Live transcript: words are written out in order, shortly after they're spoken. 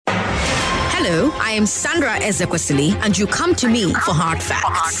Hello, I am Sandra Ezekwesili, and you come to me for hard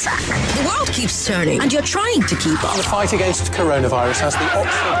facts. The world keeps turning, and you're trying to keep up. The fight against coronavirus has the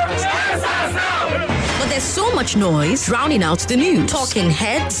But there's so much noise drowning out the news. Talking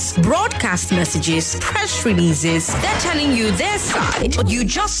heads, broadcast messages, press releases. They're telling you their side, but you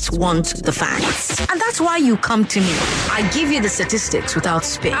just want the facts. And that's why you come to me. I give you the statistics without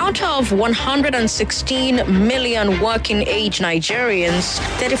spin. Out of 116 million working age Nigerians,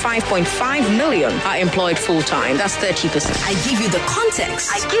 35.5 million are employed full-time. That's 30%. I give you the context.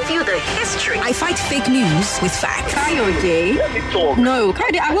 I give you the history. I fight fake news with facts. Kayode. No,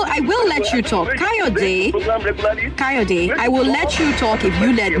 Kayode, I will let you talk. Kayode, I will let you talk if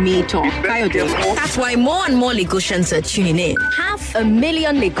you let me talk. Kayode. That's why more and more Lagosians are tuning in.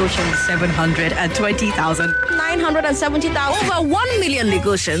 500,000 Lagosians. 720,000. 970,000. Over 1 million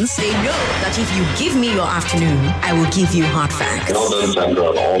Lagosians. They know that if you give me your afternoon, I will give you hard facts. Well done, Sandra,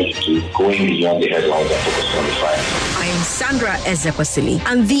 on all you do, going beyond the headlines and focusing on the facts. I am Sandra Ezekwesili,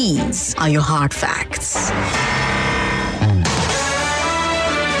 and these are your hard facts.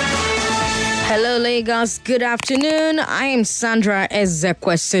 Hello, Lagos. Good afternoon. I am Sandra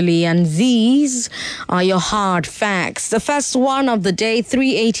Ezekwesili, and these are your hard facts. The first one of the day,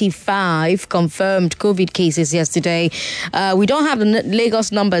 385 confirmed COVID cases yesterday. We don't have the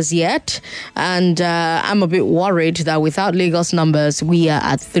Lagos numbers yet, and I'm a bit worried that without Lagos numbers, we are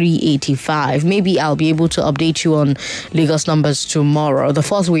at 385. Maybe I'll be able to update you on Lagos numbers tomorrow. The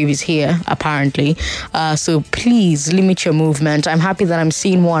fourth wave is here, apparently. So please limit your movement. I'm happy that I'm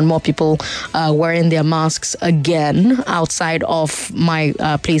seeing more and more people wearing their masks again outside of my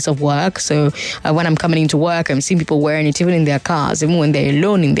place of work. So when I'm coming into work, I'm seeing people wearing it even in their cars. Even when they're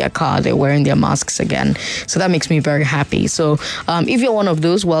alone in their car, they're wearing their masks again. So that makes me very happy. So if you're one of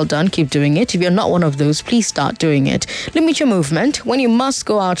those, well done, keep doing it. If you're not one of those, please start doing it. Limit your movement. When you must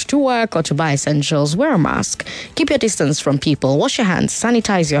go out to work or to buy essentials, wear a mask. Keep your distance from people. Wash your hands.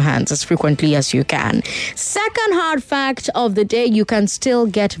 Sanitize your hands as frequently as you can. Second hard fact of the day, you can still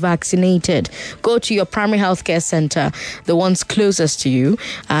get vaccinated. Go to your primary healthcare center, the ones closest to you,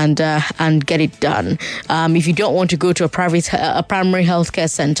 and get it done. If you don't want to go to a primary healthcare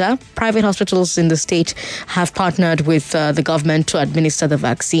center, private hospitals in the state have partnered with the government to administer the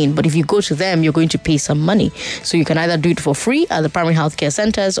vaccine. But if you go to them, you're going to pay some money. So you can either do it for free at the primary healthcare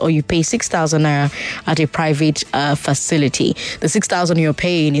centers, or you pay 6,000 naira at a private facility. The 6,000 you're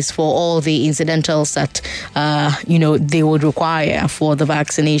paying is for all the incidentals that they would require for the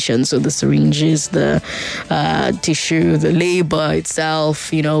vaccination. So the syringes, the tissue, the labor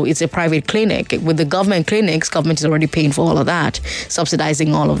itself. It's a private clinic. With the government clinics, government is already paying for all of that,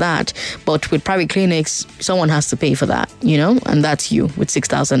 subsidizing all of that. But with private clinics, someone has to pay for that, and that's you with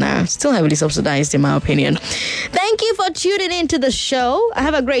 6,000 naira. Still heavily subsidized, in my opinion. Thank you for tuning in to the show. I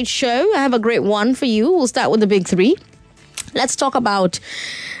have a great show. I have a great one for you. We'll start with the big three. Let's talk about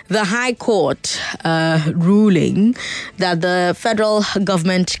the High Court ruling that the federal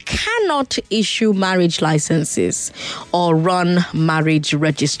government cannot issue marriage licenses or run marriage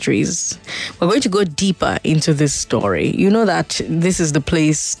registries. We're going to go deeper into this story. You know that this is the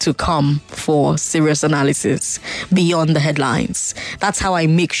place to come for serious analysis beyond the headlines. That's how I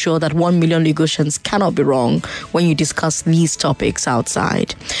make sure that 1 million Lagosians cannot be wrong when you discuss these topics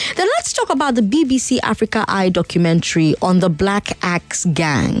outside. Then let's talk about the BBC Africa Eye documentary on the Black Axe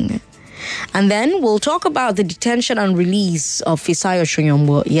Gang. And then we'll talk about the detention and release of Fisayo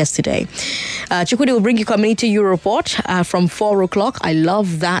Shoyombo yesterday. Chukwudi will bring you Community U Report from 4 o'clock. I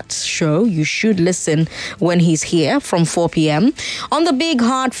love that show. You should listen when he's here from 4 p.m. On the big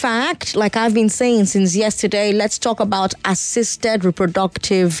hard fact, like I've been saying since yesterday, let's talk about assisted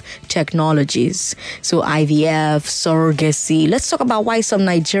reproductive technologies. So IVF, surrogacy. Let's talk about why some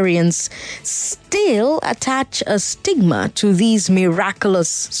Nigerians still attach a stigma to these miraculous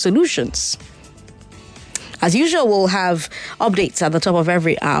solutions. As usual, we'll have updates at the top of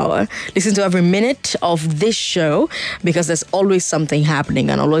every hour. Listen to every minute of this show because there's always something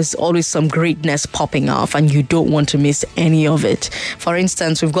happening and always some greatness popping off, and you don't want to miss any of it. For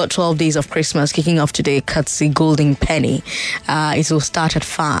instance, we've got 12 days of Christmas kicking off today, courtesy Golden Penny. It will start at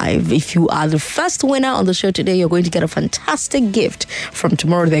 5. If you are the first winner on the show today, you're going to get a fantastic gift. From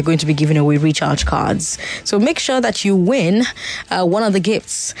tomorrow, they're going to be giving away recharge cards. So make sure that you win one of the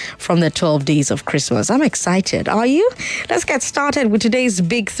gifts from the 12 days of Christmas. I'm excited. Are you? Let's get started with today's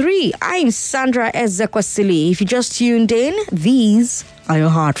big three. I'm Sandra Ezekwesili. If you just tuned in, these are your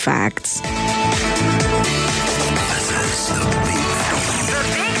hard facts. On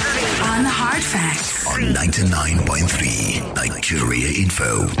the hard facts on 99.3 Nigeria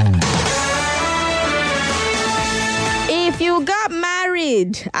Info. If you got married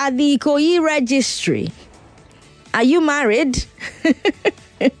married at the Ikoyi registry? Are you married?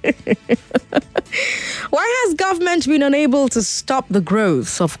 Why has government been unable to stop the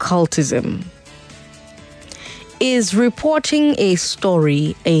growth of cultism? Is reporting a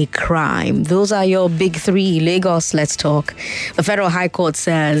story a crime? Those are your big three. Lagos, let's talk. The Federal High Court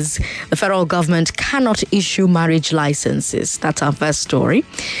says the federal government cannot issue marriage licenses. That's our first story.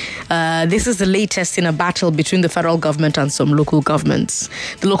 This is the latest in a battle between the federal government and some local governments.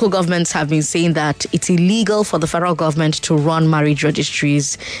 The local governments have been saying that it's illegal for the federal government to run marriage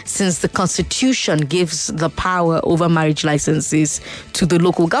registries since the Constitution gives the power over marriage licenses to the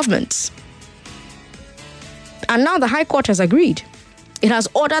local governments. And now the High Court has agreed. It has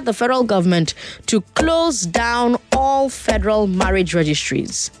ordered the federal government to close down all federal marriage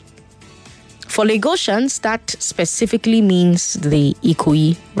registries. For Lagosians, that specifically means the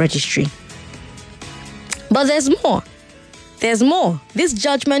Ikoyi registry. But there's more. There's more. This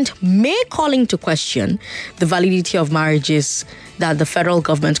judgment may call into question the validity of marriages that the federal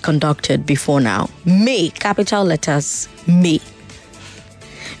government conducted before now. May, capital letters, may.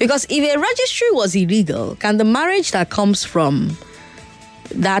 Because if a registry was illegal, can the marriage that comes from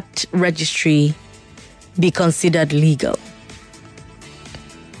that registry be considered legal?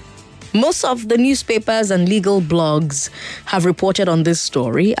 Most of the newspapers and legal blogs have reported on this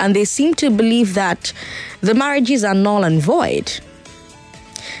story, and they seem to believe that the marriages are null and void.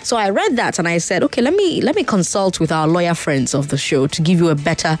 So I read that and I said, okay, let me consult with our lawyer friends of the show to give you a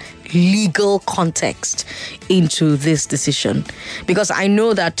better legal context into this decision. Because I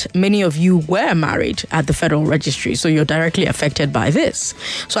know that many of you were married at the federal registry, so you're directly affected by this.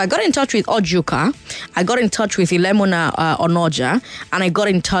 So I got in touch with Ojuka, I got in touch with Ilemona Onoja, and I got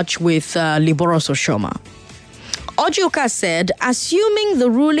in touch with Liboros Oshoma. Ojuka said, assuming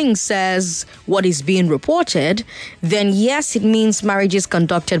the ruling says what is being reported, then yes, it means marriages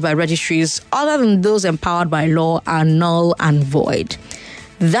conducted by registries other than those empowered by law are null and void.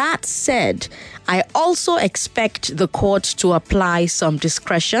 That said, I also expect the court to apply some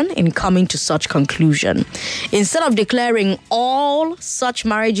discretion in coming to such conclusion. Instead of declaring all such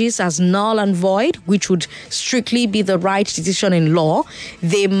marriages as null and void, which would strictly be the right decision in law,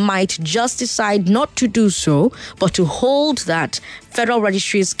 they might just decide not to do so, but to hold that federal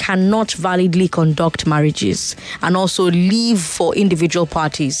registries cannot validly conduct marriages and also leave for individual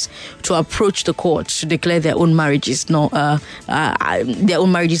parties to approach the court to declare their own marriages are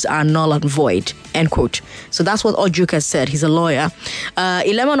null and void. End quote. So that's what Ojuka said. He's a lawyer.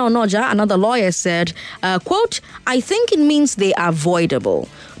 Ilemon Onoja, another lawyer, said, quote, I think it means they are voidable,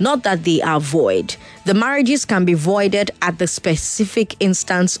 not that they are void. The marriages can be voided at the specific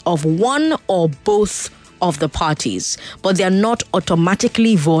instance of one or both of the parties, but they are not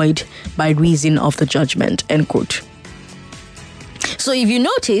automatically void by reason of the judgment, end quote. So if you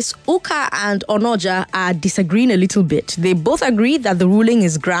notice, Uka and Onoja are disagreeing a little bit. They both agree that the ruling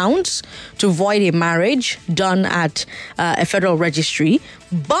is grounds to void a marriage done at a federal registry,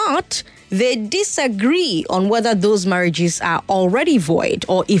 but they disagree on whether those marriages are already void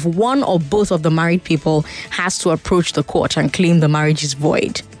or if one or both of the married people has to approach the court and claim the marriage is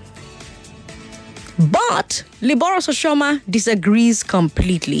void. But Liboros Oshoma disagrees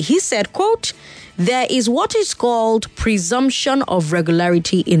completely. He said, quote, there is what is called presumption of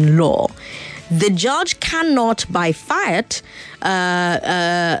regularity in law. The judge cannot, by fiat,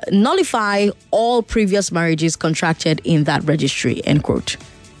 nullify all previous marriages contracted in that registry, end quote.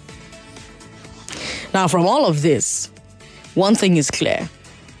 Now, from all of this, one thing is clear,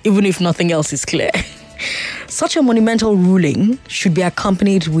 even if nothing else is clear. Such a monumental ruling should be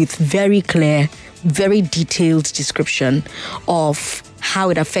accompanied with very clear, very detailed description of how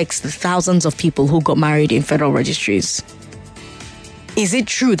it affects the thousands of people who got married in federal registries. Is it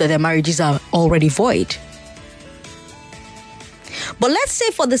true that their marriages are already void? But let's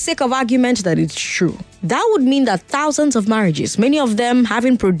say for the sake of argument that it's true. That would mean that thousands of marriages, many of them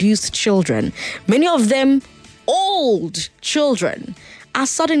having produced children, many of them old children, are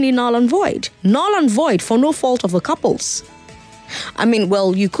suddenly null and void. Null and void for no fault of the couples. I mean,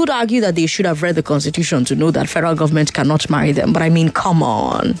 well, you could argue that they should have read the Constitution to know that federal government cannot marry them. But I mean, come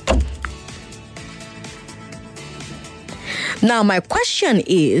on. Now, my question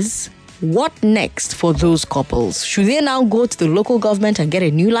is, What next for those couples? Should they now go to the local government and get a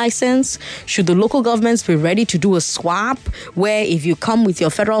new license? Should the local governments be ready to do a swap where if you come with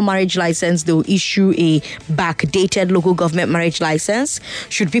your federal marriage license, they'll issue a backdated local government marriage license?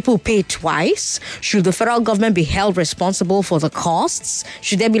 Should people pay twice? Should the federal government be held responsible for the costs?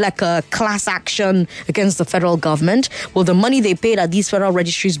 Should there be like a class action against the federal government? Will the money they paid at these federal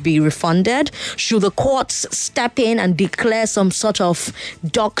registries be refunded? Should the courts step in and declare some sort of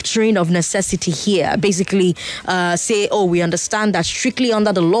doctrine of necessity here? Basically say, we understand that strictly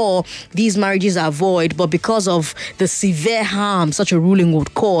under the law, these marriages are void, but because of the severe harm such a ruling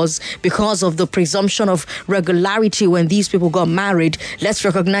would cause, because of the presumption of regularity when these people got married, let's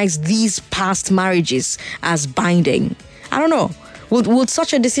recognize these past marriages as binding. I don't know. Would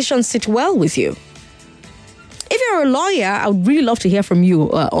such a decision sit well with you? If you're a lawyer, I would really love to hear from you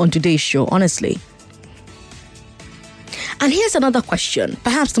on today's show, honestly. And here's another question,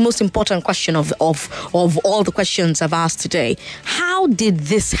 perhaps the most important question of all the questions I've asked today. How did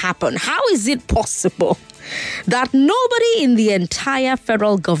this happen? How is it possible that nobody in the entire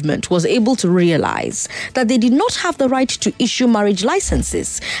federal government was able to realize that they did not have the right to issue marriage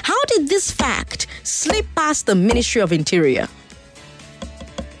licenses? How did this fact slip past the Ministry of Interior?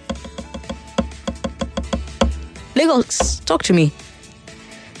 Lagos, talk to me.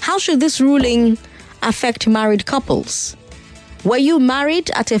 How should this ruling affect married couples? Were you married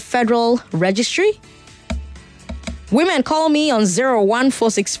at a federal registry? Women, call me on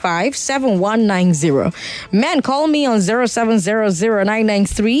 01465-7190. Men, call me on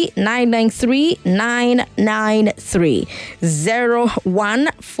 0700-993-993-993.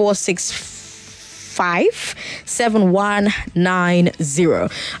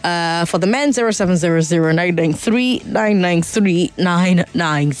 01465-7190. For the men,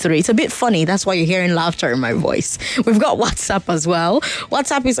 0700-993-993-993. It's a bit funny. That's why you're hearing laughter in my voice. We've got WhatsApp as well.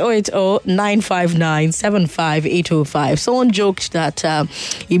 WhatsApp is 080-959-75805. Someone joked that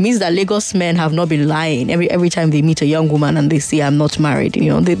it means that Lagos men have not been lying. Every time they meet a young woman and they say, I'm not married,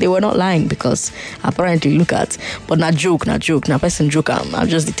 they were not lying because apparently, look at, but not joke, person joke. I'll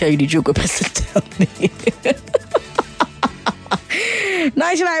just tell you the joke a person tell me.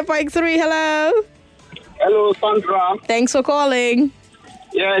 99.3, hello. Hello, Sandra. Thanks for calling.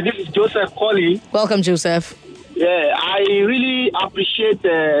 Yeah, this is Joseph calling. Welcome, Joseph. Yeah, I really appreciate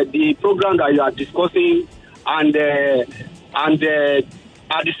the program that you are discussing, and at the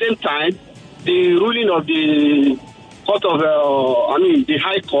same time, the ruling of the court of, the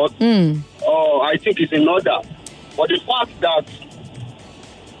High Court, I think is in order. But the fact that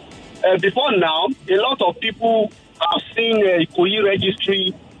before now, a lot of people have seen Ikoyi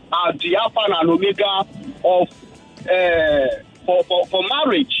registry as the alpha and omega of for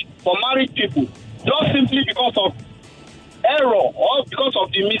marriage, for married people, just simply because of error or because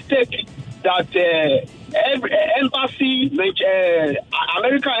of the mistake that every embassy,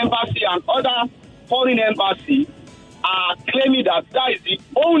 American embassy and other foreign embassy are claiming that is the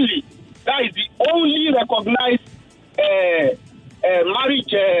only recognized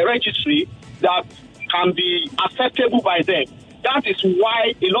marriage registry that can be acceptable by them. That is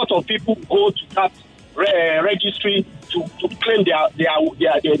why a lot of people go to that registry to claim their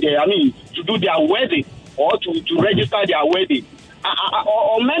to do their wedding or to register their wedding.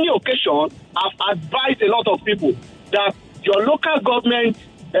 On many occasions, I've advised a lot of people that your local government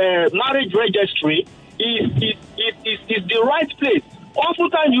marriage registry is the right place.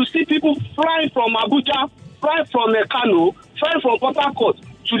 Oftentimes, you see people flying from Abuja, flying from Kano, flying from Port Harcourt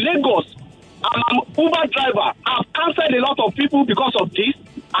to Lagos. I'm an Uber driver. I've cancelled a lot of people because of this.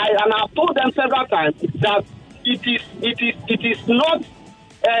 I've told them several times that it is not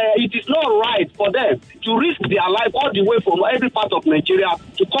right for them to risk their life all the way from every part of Nigeria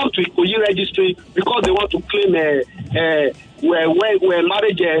to come to Ikoyi registry because they want to claim a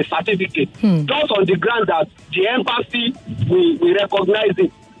marriage certificate. Just on the ground that the embassy will recognize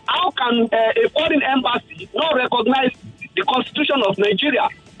it. How can a foreign embassy not recognize the Constitution of Nigeria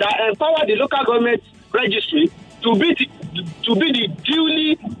that empower the local government registry to be the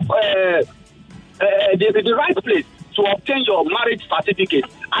duly the right place to obtain your marriage certificate?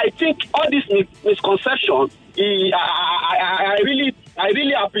 I think all this misconception, I really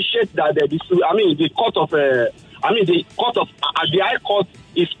appreciate that the High Court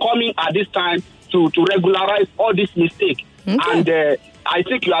is coming at this time to regularize all this mistake. Okay. And I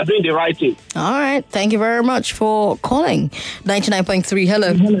think you are doing the right thing. All right. Thank you very much for calling. 99.3,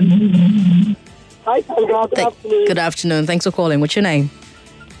 hello. Hi, Sandra. Good afternoon. Good afternoon. Thanks for calling. What's your name?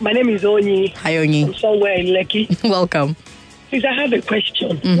 My name is Onyi. Hi, Onyi. I'm somewhere in Lekki. Welcome. Please, I have a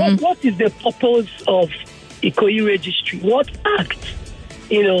question. What is the purpose of Ikoyi registry? What act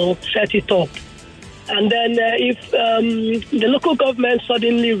set it up. And then if the local government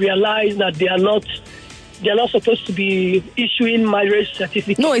suddenly realize that they are not supposed to be issuing marriage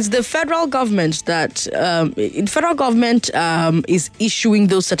certificates. No, it's the federal government that is issuing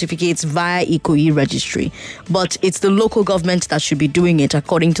those certificates via Ikoyi registry, but it's the local government that should be doing it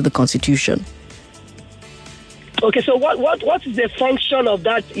according to the constitution. Okay, so what is the function of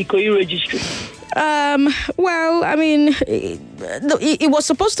that Ikoyi registry? Well, I mean, it was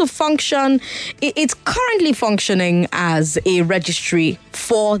supposed to function. It's currently functioning as a registry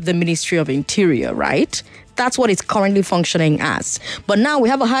for the Ministry of Interior, right? That's what it's currently functioning as. But now we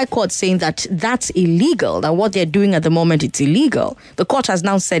have a high court saying that that's illegal, that what they're doing at the moment, it's illegal. The court has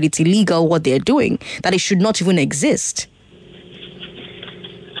now said it's illegal what they're doing, that it should not even exist.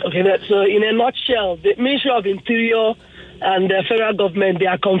 Okay, so in a nutshell, the Ministry of Interior and the federal government, they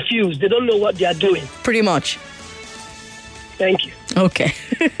are confused. They don't know what they are doing. Pretty much. Thank you. Okay.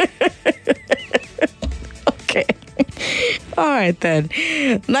 Okay. All right then.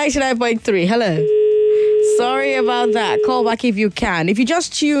 99.3. Hello. Sorry about that. Call back if you can. If you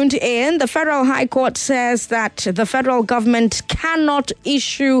just tuned in, the Federal High Court says that the federal government cannot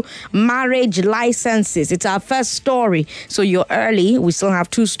issue marriage licenses. It's our first story, so you're early. We still have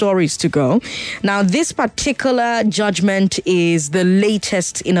 2 stories to go. Now, this particular judgment is the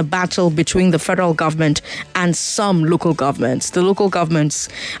latest in a battle between the federal government and some local governments. The local governments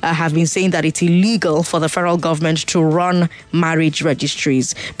have been saying that it's illegal for the federal government to run marriage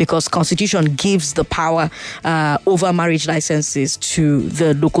registries because Constitution gives the power over marriage licenses to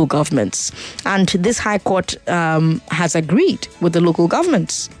the local governments. And this High Court has agreed with the local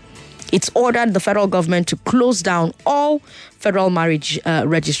governments. It's ordered the federal government to close down all federal marriage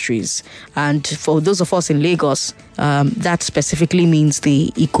registries. And for those of us in Lagos, that specifically means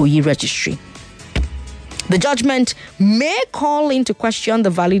the Ikoyi registry. The judgment may call into question the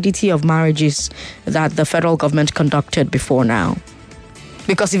validity of marriages that the federal government conducted before now.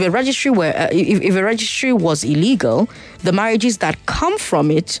 Because if a registry was illegal, the marriages that come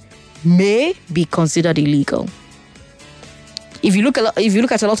from it may be considered illegal. If you look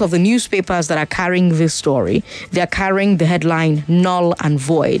at a lot of the newspapers that are carrying this story, they are carrying the headline "null and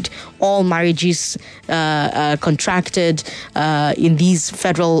void." All marriages contracted in these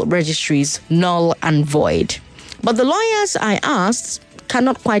federal registries, null and void. But the lawyers I asked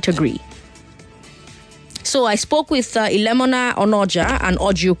cannot quite agree. So I spoke with Ilemona Onoja and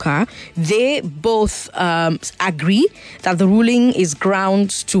Ojuka. They both agree that the ruling is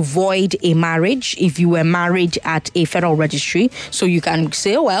grounds to void a marriage if you were married at a federal registry. So you can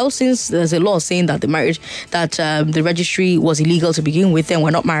say, oh, well, since there's a law saying that the registry was illegal to begin with, then we're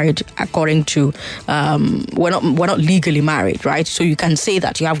not married according to we're not legally married, right? So you can say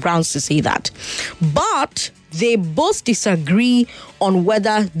that. You have grounds to say that. But they both disagree on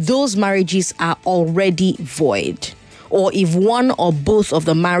whether those marriages are already void, or if one or both of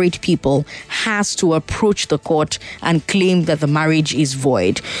the married people has to approach the court and claim that the marriage is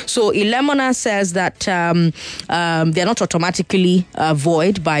void. So Ilemona says that they're not automatically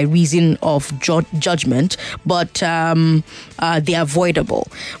void by reason of judgment, but they are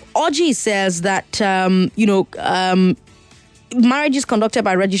voidable. Oji says that, marriages conducted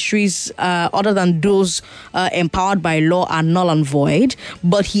by registries other than those empowered by law are null and void,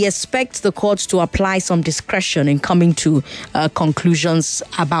 but he expects the courts to apply some discretion in coming to conclusions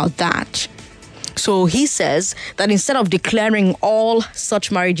about that. So he says that instead of declaring all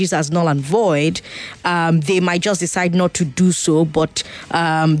such marriages as null and void, they might just decide not to do so, but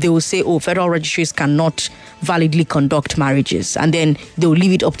they will say, federal registries cannot validly conduct marriages. And then they will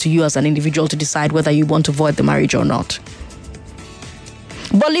leave it up to you as an individual to decide whether you want to void the marriage or not.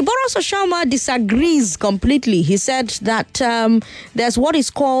 But Liboros Oshalma disagrees completely. He said that there's what is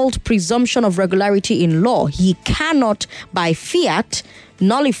called presumption of regularity in law. He cannot, by fiat,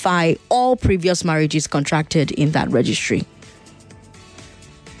 nullify all previous marriages contracted in that registry.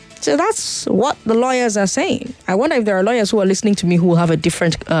 So that's what the lawyers are saying. I wonder if there are lawyers who are listening to me who will have a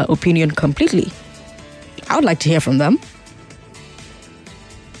different opinion completely. I would like to hear from them.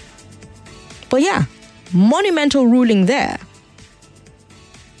 But yeah, monumental ruling there.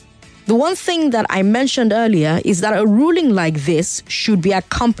 The one thing that I mentioned earlier is that a ruling like this should be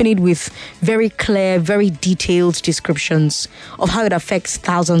accompanied with very clear, very detailed descriptions of how it affects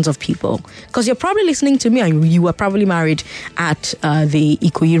thousands of people. Because you're probably listening to me and you were probably married at the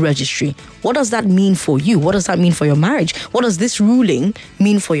Ikoyi registry. What does that mean for you? What does that mean for your marriage? What does this ruling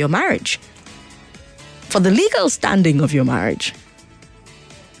mean for your marriage? For the legal standing of your marriage?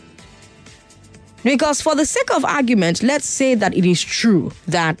 Because for the sake of argument, let's say that it is true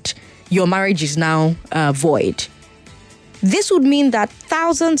that your marriage is now void. This would mean that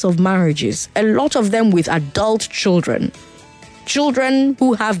thousands of marriages, a lot of them with adult children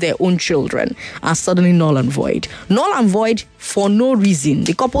who have their own children, are suddenly null and void. Null and void for no reason.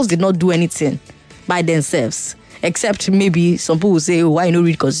 The couples did not do anything by themselves, except maybe some people will say, why no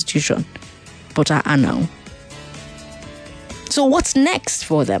read Constitution? But I know. So what's next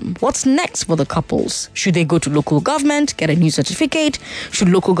for them? What's next for the couples? Should they go to local government, get a new certificate? Should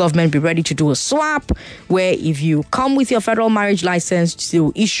local government be ready to do a swap where if you come with your federal marriage license,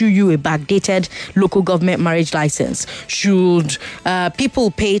 they'll issue you a backdated local government marriage license? Should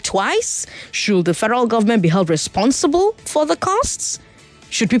people pay twice? Should the federal government be held responsible for the costs?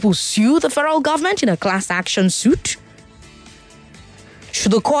 Should people sue the federal government in a class action suit?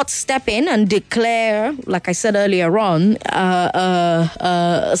 Should the court step in and declare, like I said earlier on,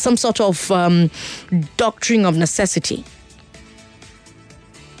 some sort of doctrine of necessity?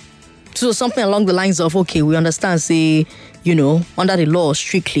 So something along the lines of, okay, we understand, say, under the law,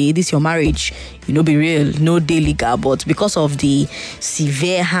 strictly, this your marriage, be real, no day legal, but because of the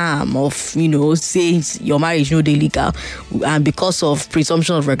severe harm of, saying your marriage, no day legal, and because of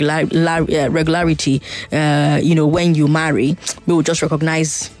presumption of regularity, when you marry, we will just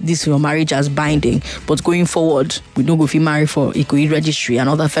recognize this your marriage as binding, but going forward, we don't go if you marry for Ikoyi registry and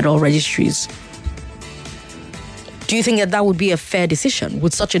other federal registries. Do you think that would be a fair decision?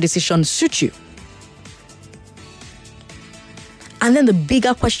 Would such a decision suit you? And then the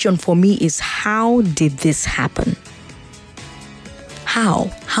bigger question for me is, how did this happen? How?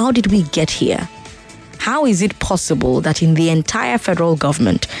 How did we get here? How is it possible that in the entire federal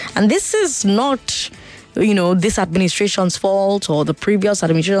government, and this is not, this administration's fault or the previous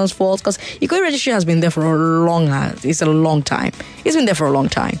administration's fault, because Ikoyi registry has been there for a long time. It's been there for a long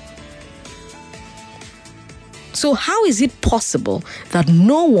time. So how is it possible that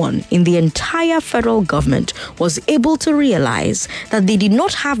no one in the entire federal government was able to realize that they did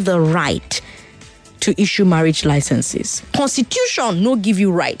not have the right to issue marriage licenses? Constitution no give you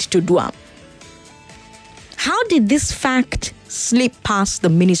right to do it. How did this fact slip past the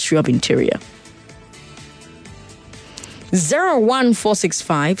Ministry of Interior?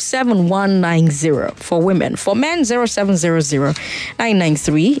 01465-7190 for women. For men,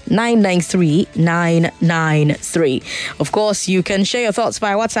 0700-993-993. Of course, you can share your thoughts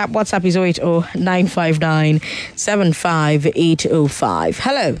via WhatsApp. WhatsApp is 080-959-75805.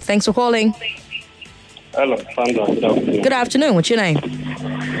 Hello, thanks for calling. Hello, Sandra. Good afternoon. Good afternoon. What's your name?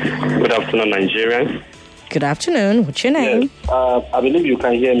 Good afternoon, Nigerian. Good afternoon. What's your name? Yes, I believe you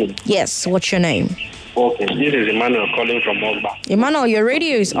can hear me. Yes, what's your name? Okay, this is Emmanuel calling from Ogba. Emmanuel, your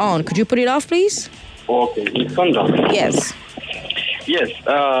radio is on. Could you put it off, please? Okay, it's Sandra. Yes. Yes,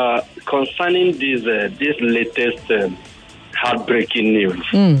 concerning this latest heartbreaking news,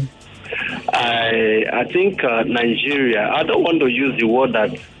 I think Nigeria, I don't want to use the word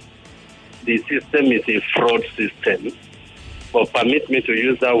that the system is a fraud system, but permit me to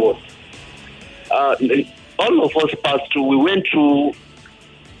use that word. All of us passed through, we went through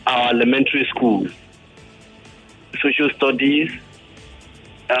our elementary schools, social studies,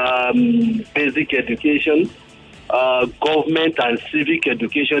 basic education, government and civic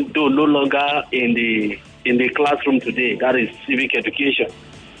education, though no longer in the classroom today. That is civic education.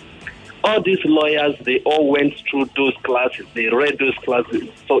 All these lawyers, they all went through those classes. They read those classes,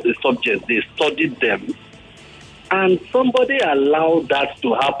 so the subjects, they studied them. And somebody allowed that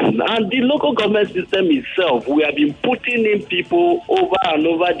to happen. And the local government system itself, we have been putting in people over and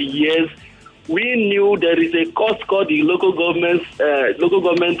over the years. We knew there is a course called the local government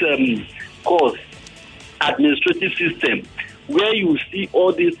course, administrative system, where you see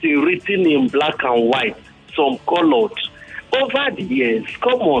all these things written in black and white, some colored. Over the years,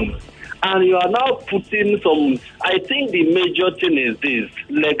 come on. And you are now putting some, I think the major thing is this: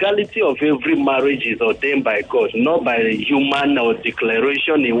 legality of every marriage is ordained by God, not by a human or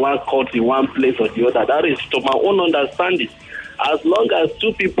declaration in one court, in one place or the other. That is to my own understanding. As long as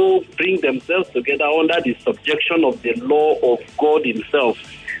two people bring themselves together under the subjection of the law of God himself,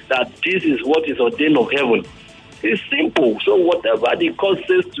 that this is what is ordained of heaven. It's simple. So whatever the court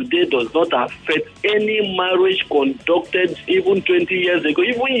says today does not affect any marriage conducted even 20 years ago,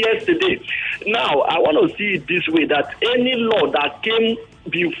 even yesterday. Now, I want to see it this way, that any law that came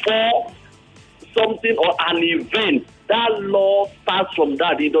before something or an event, that law starts from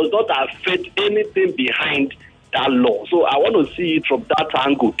that. It does not affect anything behind that law. So I want to see it from that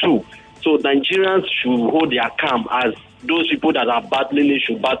angle too. So Nigerians should hold their calm, as those people that are battling it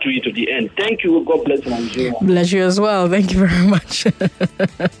should battle it to the end. Thank you. God bless Nigeria. Bless you as well. Thank you very much.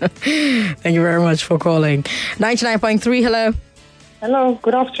 Thank you very much for calling. 99.3, hello. Hello,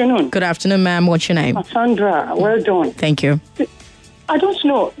 good afternoon. Good afternoon, ma'am. What's your name? Sandra, well done. Thank you. I don't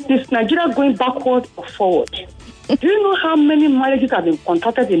know, is Nigeria going backward or forward? Do you know how many marriages have been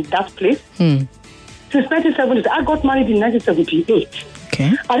contracted in that place? Since 1970, I got married in 1978.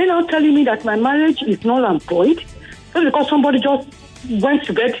 Okay. Are they now telling me that my marriage is null and void? Just because somebody just went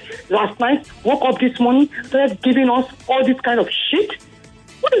to bed last night, woke up this morning, started giving us all this kind of shit?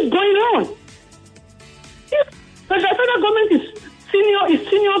 What is going on? If the federal government is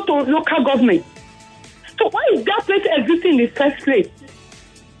senior to local government, so why is that place existing in the first place?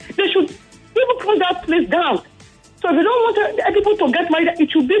 They should even put that place down. So if they don't want people to get married, it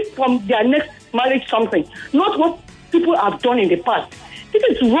should be from their next marriage something, not what people have done in the past. This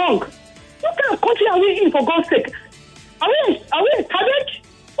is wrong. What kind of country are we in, for God's sake? Are we in cabbage?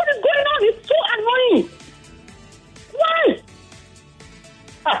 What is going on? It's so annoying. Why?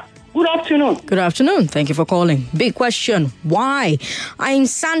 Good afternoon. Good afternoon. Thank you for calling. Big question. Why? I'm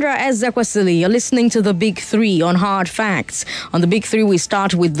Sandra Ezekwesili. You're listening to The Big Three on Hard Facts. On The Big Three, we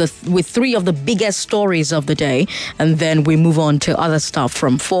start with three of the biggest stories of the day, and then we move on to other stuff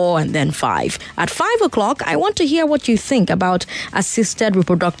from 4 and then 5. At 5 o'clock, I want to hear what you think about assisted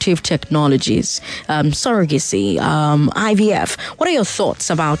reproductive technologies, surrogacy, IVF. What are your thoughts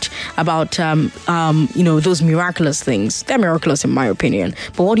about those miraculous things? They're miraculous in my opinion.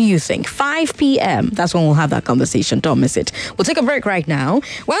 But what do you think? 5 p.m. That's when we'll have that conversation. Don't miss it. We'll take a break right now.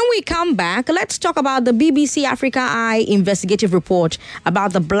 When we come back, let's talk about the BBC Africa Eye investigative report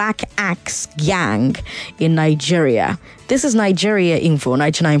about the Black Axe gang in Nigeria. This is Nigeria Info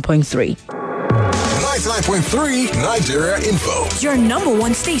 99.3. 99.3 Nigeria Info. Your number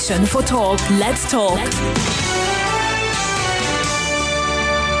one station for talk. Let's talk.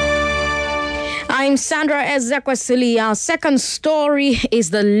 I'm Sandra Ezekwesili. Our second story is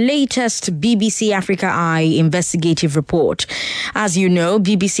the latest BBC Africa Eye investigative report. As you know,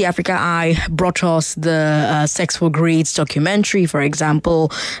 BBC Africa Eye brought us the Sex for Grades documentary, for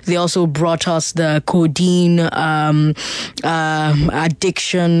example. They also brought us the codeine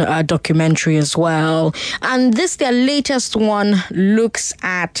addiction documentary as well. And their latest one looks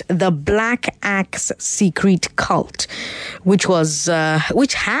at the Black Axe secret cult, which has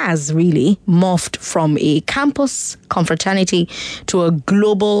really morphed from a campus confraternity to a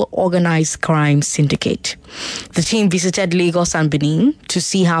global organized crime syndicate. The team visited Lagos and Benin to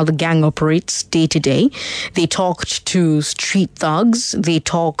see how the gang operates day to day. They talked to street thugs. They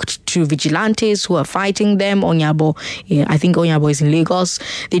talked to vigilantes who are fighting them. Onyabo, I think Onyabo is in Lagos.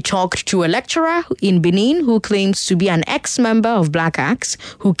 They talked to a lecturer in Benin who claims to be an ex-member of Black Axe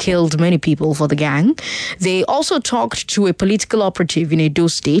who killed many people for the gang. They also talked to a political operative in Edo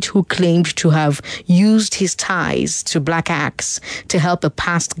State who claimed to have used his ties to Black Axe to help a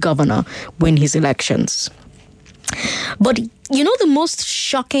past governor win his elections. But you know the most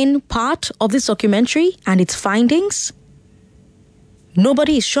shocking part of this documentary and its findings?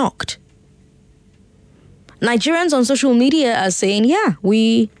 Nobody is shocked. Nigerians on social media are saying, yeah,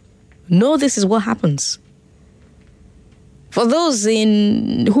 we know this is what happens. For those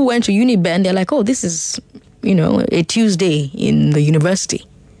who went to Uniben, they're like, oh, this is, a Tuesday in the university.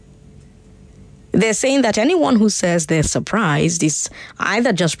 They're saying that anyone who says they're surprised is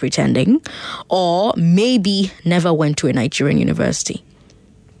either just pretending or maybe never went to a Nigerian university.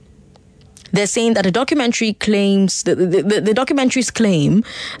 They're saying that the documentaries claim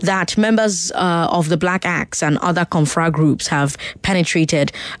that members of the Black Axe and other confra groups have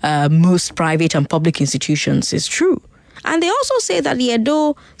penetrated most private and public institutions is true. And they also say that the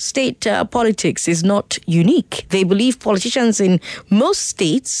Edo state politics is not unique. They believe politicians in most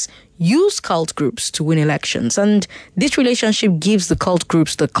states use cult groups to win elections. And this relationship gives the cult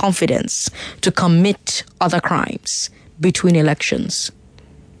groups the confidence to commit other crimes between elections.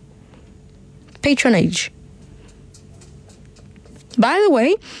 Patronage. By the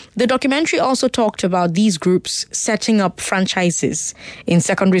way, the documentary also talked about these groups setting up franchises in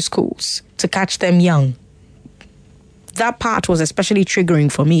secondary schools to catch them young. That part was especially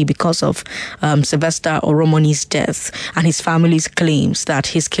triggering for me because of Sylvester Oromoni's death and his family's claims that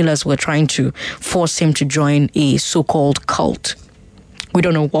his killers were trying to force him to join a so-called cult. We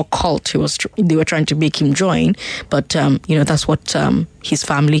don't know what cult they were trying to make him join, but that's what his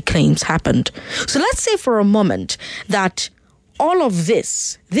family claims happened. So let's say for a moment that all of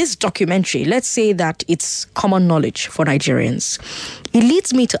this documentary, let's say that it's common knowledge for Nigerians. It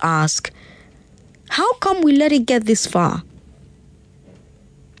leads me to ask, how come we let it get this far?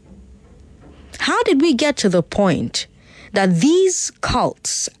 How did we get to the point that these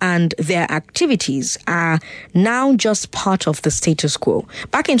cults and their activities are now just part of the status quo.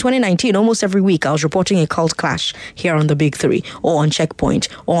 Back in 2019, almost every week, I was reporting a cult clash here on the Big Three, or on Checkpoint,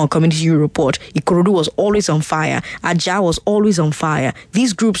 or on Community Report. Ikorodu was always on fire. Ajah was always on fire.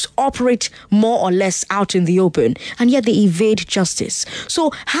 These groups operate more or less out in the open, and yet they evade justice.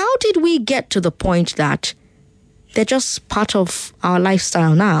 So how did we get to the point that they're just part of our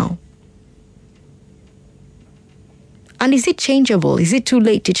lifestyle now? And is it changeable? Is it too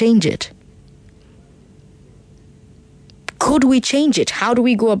late to change it? Could we change it? How do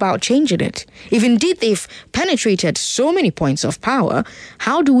we go about changing it? If indeed they've penetrated so many points of power,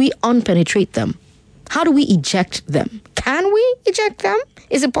 how do we unpenetrate them? How do we eject them? Can we eject them?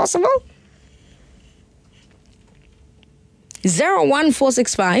 Is it possible?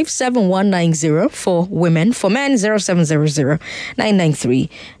 01465-7190 for women. For men,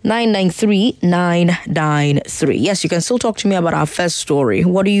 0700-993-993. Yes, you can still talk to me about our first story.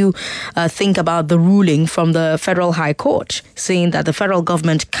 What do you think about the ruling from the Federal High Court saying that the federal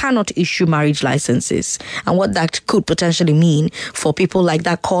government cannot issue marriage licenses, and what that could potentially mean for people like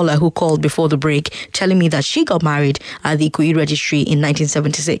that caller who called before the break telling me that she got married at the Ikoyi registry in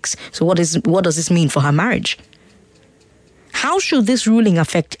 1976. So what does this mean for her marriage? How should this ruling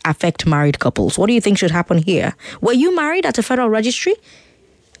affect married couples? What do you think should happen here? Were you married at a federal registry?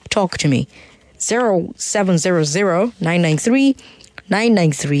 Talk to me.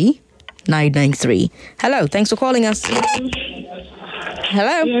 0700-993-993. Hello, thanks for calling us.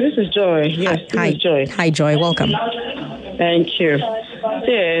 Hello? Yeah, this is Joy. Yes, Hi. This is Joy. Hi, Joy. Welcome. Thank you.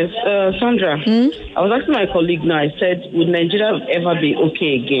 Yes, Sandra, I was asking my colleague now, I said, would Nigeria ever be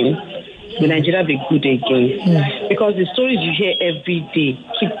okay again? Will Nigeria be good again? Because the stories you hear every day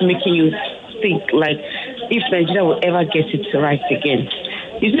keep making you think like if Nigeria will ever get it right again.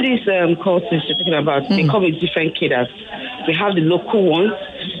 You see these courses you're talking about, they come with different cadres. We have the local ones.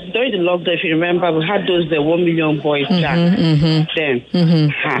 During the lockdown, if you remember, we had those 1 million boys then.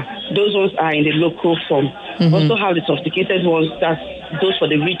 Those ones are in the local form. Also have the sophisticated ones, that's those for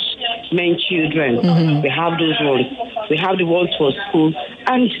the rich men children. We have those ones. We have the ones for school.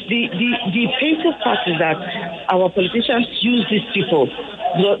 And the painful part is that our politicians use these people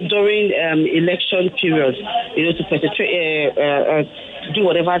during election periods, to perpetrate, do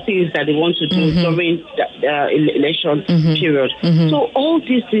whatever things that they want to do during the election period. So all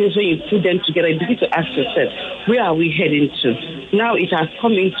these things, when you put them together, you begin to ask yourself, where are we heading to? Now it has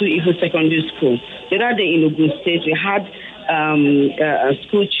come into even secondary school. The other day in Ogun State, we had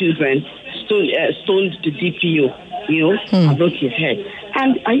school children stoned the DPO, and broke his head.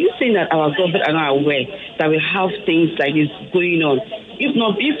 And are you saying that our government are not aware that we have things like this going on? If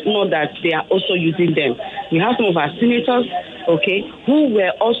not that they are also using them. We have some of our senators, who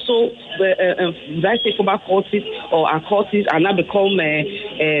were also, did I say former cultists or are cultists and now become,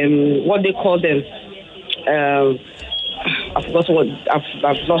 what they call them, I forgot what, I've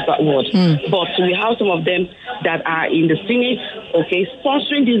lost that word. But we have some of them that are in the Senate,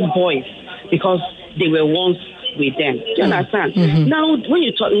 sponsoring these boys because they were once with them. Do you understand? Now, when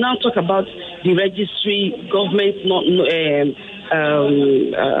you talk about the registry, government not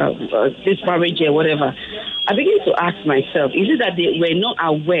this marriage or whatever, I begin to ask myself, is it that they were not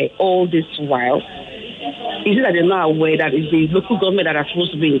aware all this while? Is it that they're not aware that it's the local government that are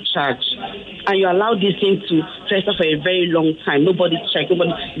supposed to be in charge? And you allow this thing to fester for a very long time. Nobody checked,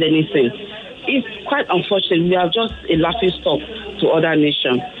 nobody did anything. It's quite unfortunate. We are just a laughing stock to other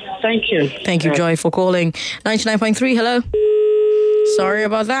nations. Thank you. Thank you, Joy, for calling. 99.3, hello. Sorry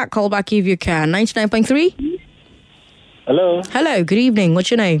about that. Call back if you can. 99.3? Hello. Hello, good evening.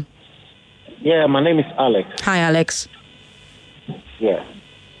 What's your name? Yeah, my name is Alex. Hi, Alex. Yeah.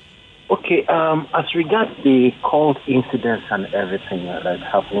 Okay, as regards the cult incidents and everything that's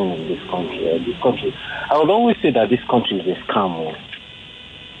happening in this country, I would always say that this country is a scam.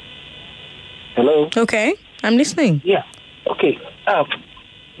 Hello? Okay, I'm listening. Yeah. Okay.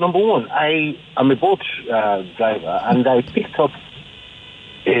 Number one, I am a boat driver, and I picked up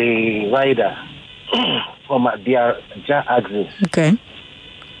a rider from their axis. Okay.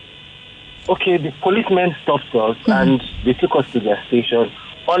 Okay, the policemen stopped us and they took us to their station.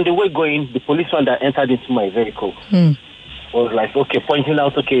 On the way going, the policeman that entered into my vehicle was like, pointing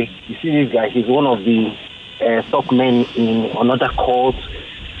out, you see this guy, he's one of the top men in another cult.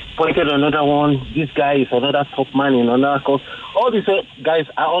 Pointed another one, this guy is another top man in another cult. All these guys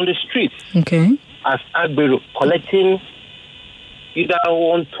are on the street as Agbero, collecting either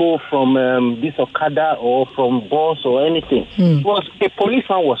one toll from this Okada or from boss or anything. Was a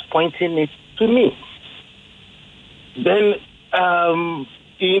policeman was pointing it to me. Then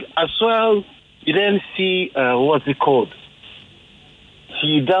as well, you then see what's it called?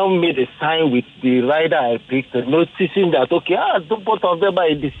 she then made a sign with the rider I picked, noticing that, okay, both of them are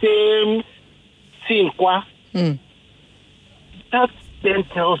in the same scene. That then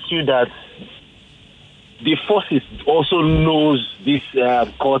tells you that the forces also knows this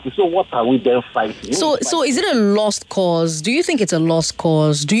cause. So what are we then fighting? So is it a lost cause? Do you think it's a lost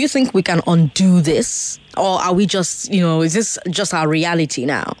cause? Do you think we can undo this? Or are we just, is this just our reality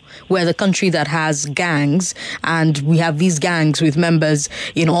now? We're the country that has gangs, and we have these gangs with members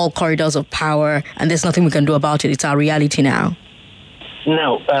in all corridors of power, and there's nothing we can do about it. It's our reality now.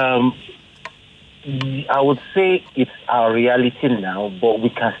 Now, I would say it's our reality now, but we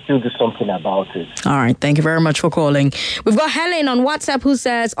can still do something about it. All right. Thank you very much for calling. We've got Helen on WhatsApp who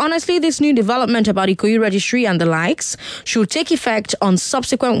says, honestly, this new development about Ikoyi registry and the likes should take effect on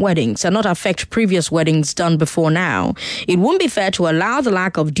subsequent weddings and not affect previous weddings done before now. It wouldn't be fair to allow the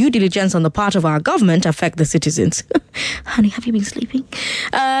lack of due diligence on the part of our government affect the citizens. Honey, have you been sleeping?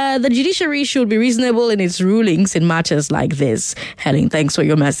 The judiciary should be reasonable in its rulings in matters like this. Helen, thanks for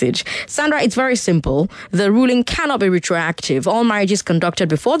your message. Sandra, it's very simple. The ruling cannot be retroactive. All marriages conducted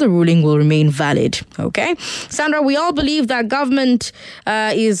before the ruling will remain valid. Okay? Sandra, we all believe that government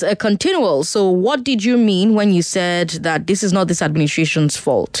is a continual. So what did you mean when you said that this is not this administration's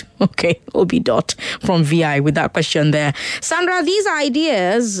fault? Okay, Obi Dot from VI with that question there. Sandra, these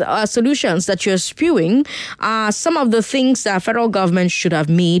ideas, solutions that you're spewing are some of the things that federal government should have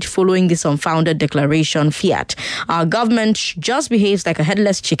made following this unfounded declaration fiat. Our government just behaves like a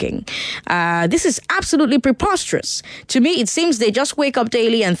headless chicken. This is absolutely preposterous. To me, it seems they just wake up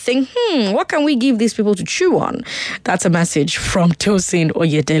daily and think, what can we give these people to chew on? That's a message from Tosin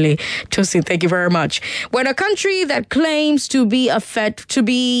Oyedele. Tosin, thank you very much. When a country that claims to be a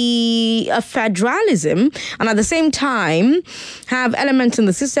federalism and at the same time have elements in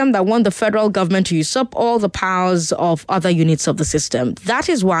the system that want the federal government to usurp all the powers of other units of the system. That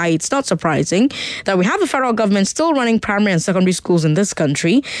is why it's not surprising that we have the federal government still running primary and secondary schools in this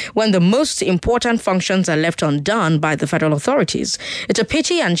country when the most important functions are left undone by the federal authorities. It's a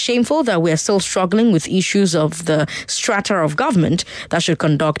pity and shameful that we are still struggling with issues of the strata of government that should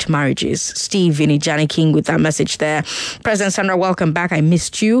conduct marriages. Steve Vinijani King with that message there. President Sandra, welcome back. I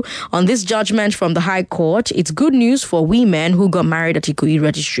missed you. On this judgment from the High Court, it's good news for we men who got married at Ikoyi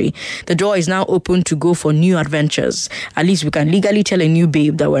registry. The door is now open to go for new adventures. At least we can legally tell a new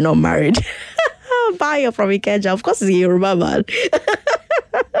babe that we're not married. Bayo from Ikeja. Of course, it's a Yoruba man.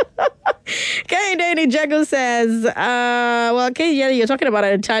 Kehinde Jago says, Kehinde, you're talking about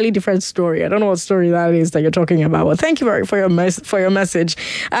an entirely different story. I don't know what story that is that you're talking about. Well, thank you for your message.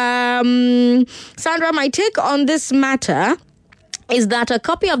 Sandra, my take on this matter is that a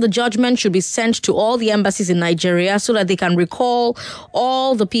copy of the judgment should be sent to all the embassies in Nigeria so that they can recall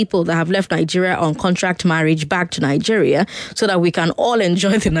all the people that have left Nigeria on contract marriage back to Nigeria so that we can all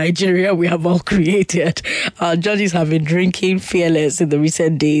enjoy the Nigeria we have all created. Our judges have been drinking fearless in the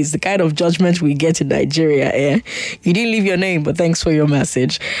recent days. The kind of judgment we get in Nigeria, You didn't leave your name, but thanks for your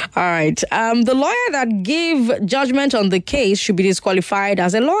message. All right. The lawyer that gave judgment on the case should be disqualified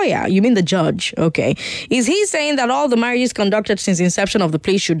as a lawyer. You mean the judge? Okay. Is he saying that all the marriages conducted since inception of the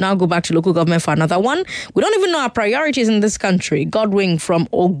place should now go back to local government for another one? We don't even know our priorities in this country. Godwin from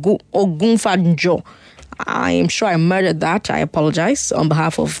Ogunfanjo. I am sure I murdered that. I apologize on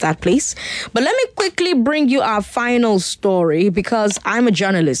behalf of that place. But let me quickly bring you our final story because I'm a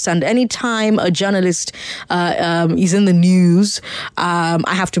journalist, and anytime a journalist is in the news,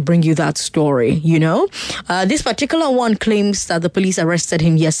 I have to bring you that story, This particular one claims that the police arrested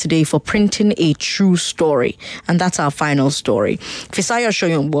him yesterday for printing a true story, and that's our final story. Fisayo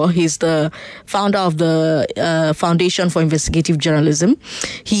Shoyombo, he's the founder of the Foundation for Investigative Journalism.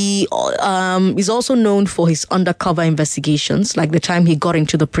 He is also known for his undercover investigations, like the time he got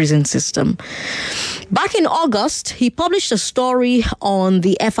into the prison system. Back in August, he published a story on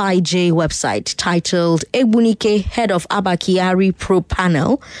the FIJ website titled Egbunike, head of Abba Kyari Pro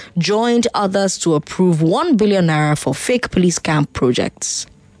Panel, joined others to approve 1 billion naira for fake police camp projects.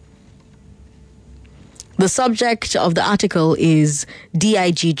 The subject of the article is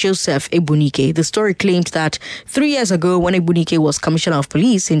DIG Joseph Egbunike. The story claimed that 3 years ago, when Egbunike was Commissioner of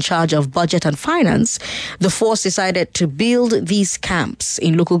Police in charge of budget and finance, the force decided to build these camps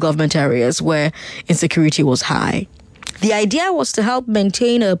in local government areas where insecurity was high. The idea was to help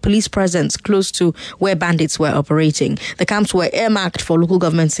maintain a police presence close to where bandits were operating. The camps were earmarked for local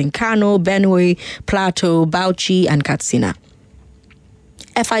governments in Kano, Benue, Plateau, Bauchi, and Katsina.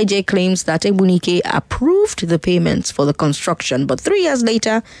 FIJ claims that Egbunike approved the payments for the construction, but 3 years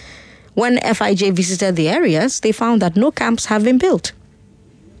later, when FIJ visited the areas, they found that no camps have been built.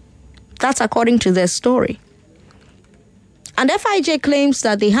 That's according to their story. And FIJ claims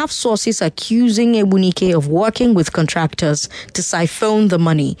that they have sources accusing Egbunike of working with contractors to siphon the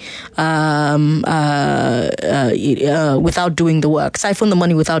money without doing the work. Siphon the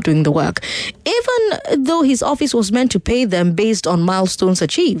money without doing the work. Even though his office was meant to pay them based on milestones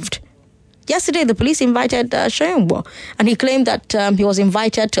achieved. Yesterday, the police invited Soyombo, and he claimed that he was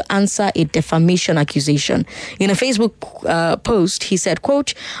invited to answer a defamation accusation. In a Facebook post, he said,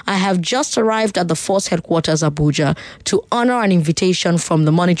 quote, "I have just arrived at the Force Headquarters, Abuja, to honor an invitation from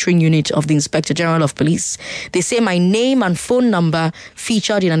the monitoring unit of the Inspector General of Police. They say my name and phone number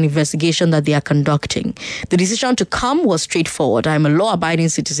featured in an investigation that they are conducting. The decision to come was straightforward. I am a law-abiding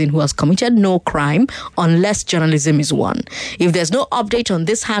citizen who has committed no crime unless journalism is one. If there's no update on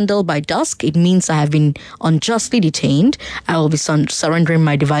this handle by dusk, it means I have been unjustly detained. I will be surrendering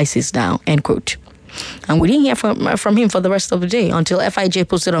my devices now," end quote. And we didn't hear from him for the rest of the day until FIJ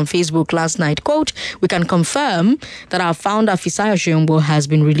posted on Facebook last night, quote, "We can confirm that our founder, Fisayo Soyombo, has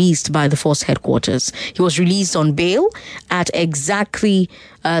been released by the Force Headquarters. He was released on bail at exactly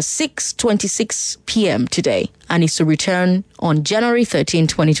 6:26 p.m. today and is to return on January 13,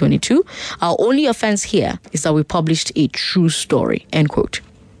 2022. Our only offense here is that we published a true story," end quote.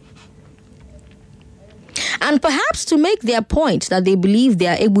 And perhaps to make their point that they believe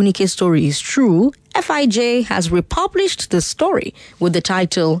their Egbunike story is true, FIJ has republished the story with the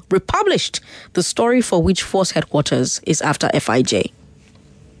title, "Republished, the story for which Force Headquarters is after FIJ."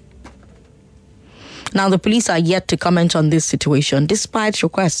 Now, the police are yet to comment on this situation, despite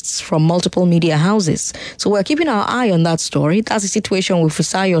requests from multiple media houses. So we're keeping our eye on that story. That's the situation with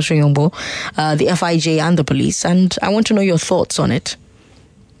Fisayo Soyombo, the FIJ and the police, and I want to know your thoughts on it.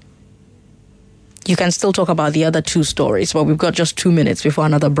 You can still talk about the other two stories, but we've got just 2 minutes before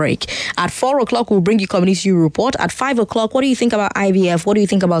another break. At 4 o'clock, we'll bring you Community Report. At 5 o'clock, what do you think about IVF? What do you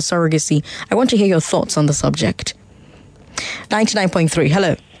think about surrogacy? I want to hear your thoughts on the subject. 99.3,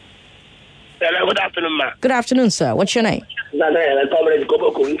 hello. Hello, good afternoon, ma. Good afternoon, sir. What's your name?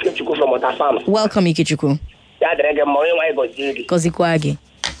 Welcome, Ikichuku. Kozikwagi.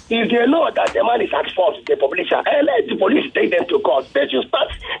 If they know that the man is at fault, the publisher, let the police take them to court. They should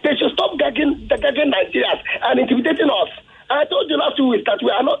stop gagging Nigerians and intimidating us. I told you last 2 weeks that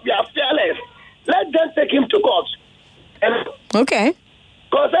we are fearless. Let them take him to court. Okay.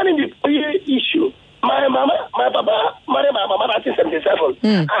 Concerning the issue, my papa married my mama in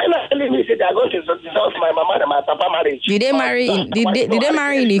 1977. I not telling me they are going to dissolve my mama and my papa marriage. Did they marry in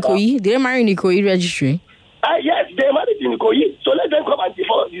Ikoyi? Did they marry in Ikoyi registry? Yes, they married in Ikoyi. So let them come and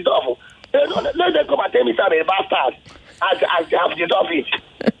dissolve. Let them come and tell me I'm a bastard as they have dissolved it.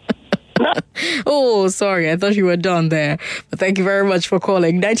 Oh, sorry. I thought you were done there. But thank you very much for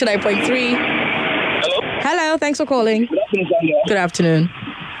calling. 99.3. Hello. Thanks for calling. Good afternoon, Sandra. Good afternoon.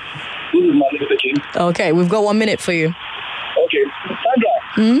 This is Malik speaking. Okay, we've got 1 minute for you. Okay. Sandra,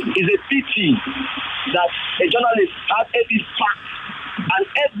 it's a pity that a journalist has every fact and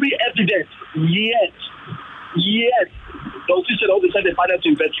every evidence, yet, the official always sent a panel to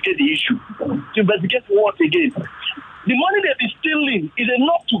investigate the issue. To investigate what again? The money they've been stealing is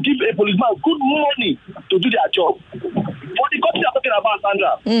enough to give a policeman good money to do their job. For the country I'm talking about,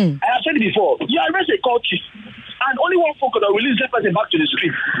 Sandra, I have said it before, you arrest a court chief, and only one focus will release that person back to the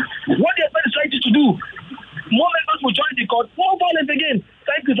street. What the FBI is trying to do, more members will join the court, more violence again.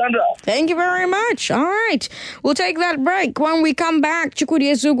 Thank you, Sandra. Thank you very much. All right. We'll take that break. When we come back,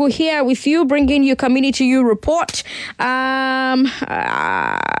 Chukwudi Ezugu here with you, bringing you Community U Report.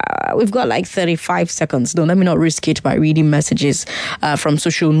 We've got like 35 seconds. No, let me not risk it by reading messages from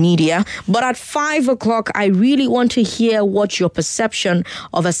social media. But at 5 o'clock, I really want to hear what your perception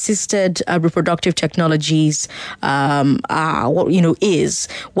of assisted reproductive technologies is.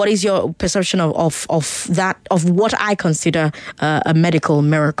 What is your perception of what I consider a medical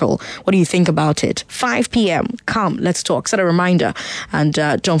miracle? What do you think about it? 5 p.m. Come, let's talk. Set a reminder. And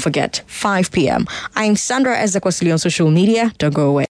don't forget, 5 p.m. I'm Sandra Ezekwesili on social media. Don't go away.